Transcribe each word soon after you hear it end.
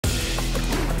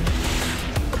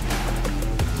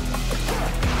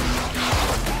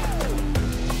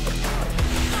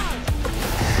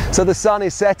So the sun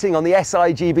is setting on the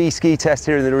SIGB ski test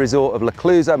here in the resort of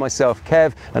Clusaz. Myself,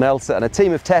 Kev and Elsa and a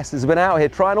team of testers have been out here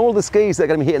trying all the skis that are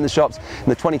going to be hitting the shops in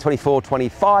the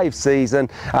 2024-25 season,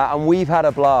 and we've had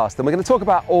a blast. And we're going to talk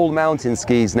about all mountain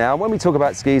skis now. And when we talk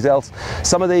about skis, Els,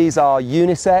 some of these are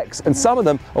unisex and some of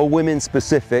them are women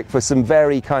specific for some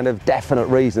very kind of definite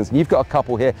reasons. And you've got a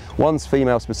couple here. One's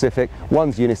female specific,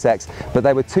 one's unisex, but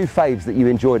they were two faves that you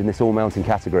enjoyed in this all mountain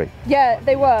category. Yeah,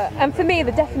 they were. And for me,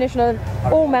 the definition of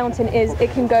all mountain is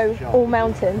it can go all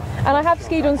mountain. And I have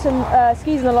skied on some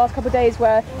skis in the last couple of days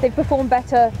where they've performed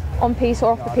better on piste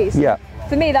or off the piste. Yeah.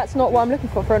 For me, that's not what I'm looking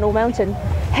for an all mountain,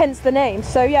 hence the name.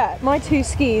 So yeah, my two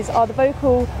skis are the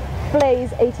Volk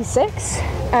Blaze 86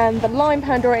 and the Line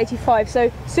Pandora 85.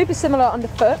 So super similar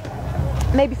underfoot.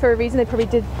 Maybe for a reason they probably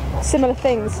did similar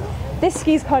things. This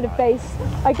ski is kind of based,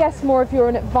 I guess, more if you're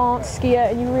an advanced skier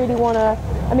and you really want to,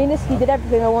 I mean, this ski did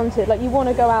everything I wanted. Like, you want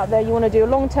to go out there, you want to do a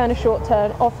long turn, a short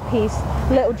turn, off piste,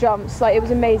 little jumps. Like, it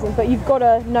was amazing, but you've got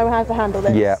to know how to handle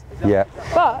this. Yeah, yeah.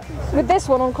 But with this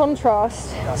one, on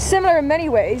contrast, similar in many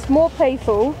ways, more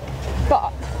playful,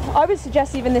 but I would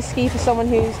suggest even this ski for someone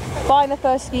who's buying their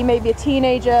first ski, maybe a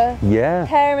teenager,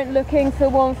 parent looking for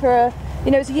one for a, you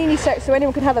know, it's a unisex, so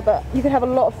anyone can have it, but you can have a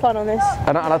lot of fun on this.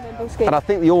 And I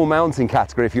think the all-mountain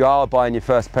category, if you are buying your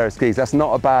first pair of skis, that's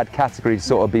not a bad category to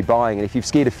sort of be buying. And if you've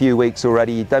skied a few weeks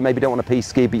already, you maybe don't want a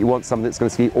piste ski, but you want something that's going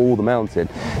to ski all the mountain,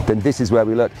 then this is where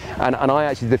we look. And I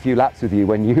actually did a few laps with you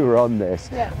when you were on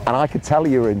this, and I could tell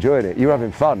you were enjoying it. You were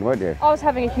having fun, weren't you? I was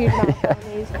having a huge amount of fun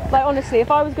on these. Like, honestly, if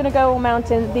I was going to go all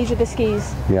mountain, these are the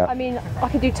skis. Yeah. I mean, I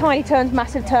could do tiny turns,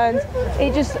 massive turns.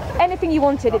 It just, anything you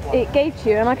wanted, it gave to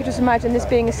you. And I could just imagine this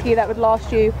being a ski that would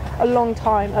last you a long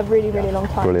time, a really, really long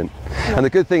time. Brilliant. And the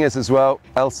good thing is as well,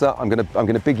 Elsa, I'm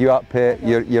gonna big you up here.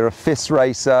 You're a FIS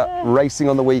racer, racing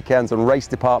on the weekends on race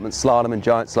department slalom and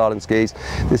giant slalom skis.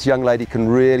 This young lady can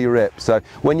really rip. So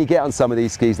when you get on some of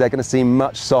these skis, they're going to seem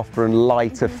much softer and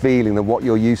lighter feeling than what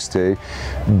you're used to,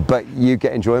 but you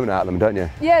get enjoyment out of them, don't you?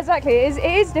 Yeah, exactly. It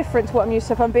is different to what I'm used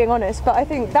to, if I'm being honest, but I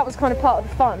think that was kind of part of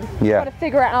the fun. Yeah. Trying to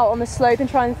figure it out on the slope and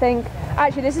try and think,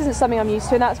 actually, this isn't something I'm used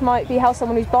to, and that might be how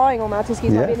someone who's buying all mountain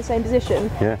skis might be in the same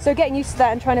position. Yeah. So getting used to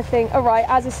that and trying to think, all right,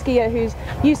 as a skier who's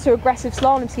used to aggressive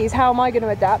slalom skis, how am I going to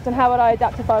adapt, and how would I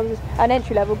adapt if I was an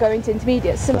entry level going to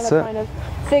intermediate? Similar kind of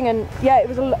thing. And yeah, it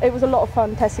was a lot of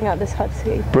fun testing out this type of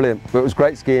ski. Brilliant. Well, it was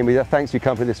great skiing with you. Thanks for your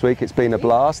company this week. It's been a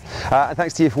blast. And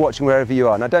thanks to you for watching wherever you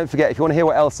are. Now, don't forget, if you want to hear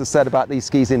what Elsa said about these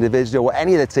skis individually, or what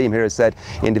any of the team here has said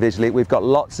individually, we've got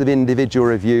lots of individual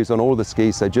reviews on all the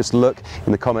skis. So just look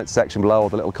in the comments section below, or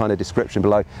the little kind of description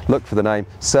below. Look for the name,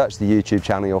 search the YouTube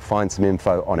channel, you'll find some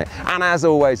info on it. And as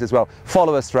always as well,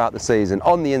 follow us throughout the season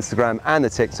on the Instagram and the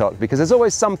TikTok, because there's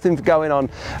always something going on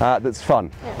that's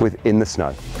fun with In the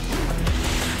Snow.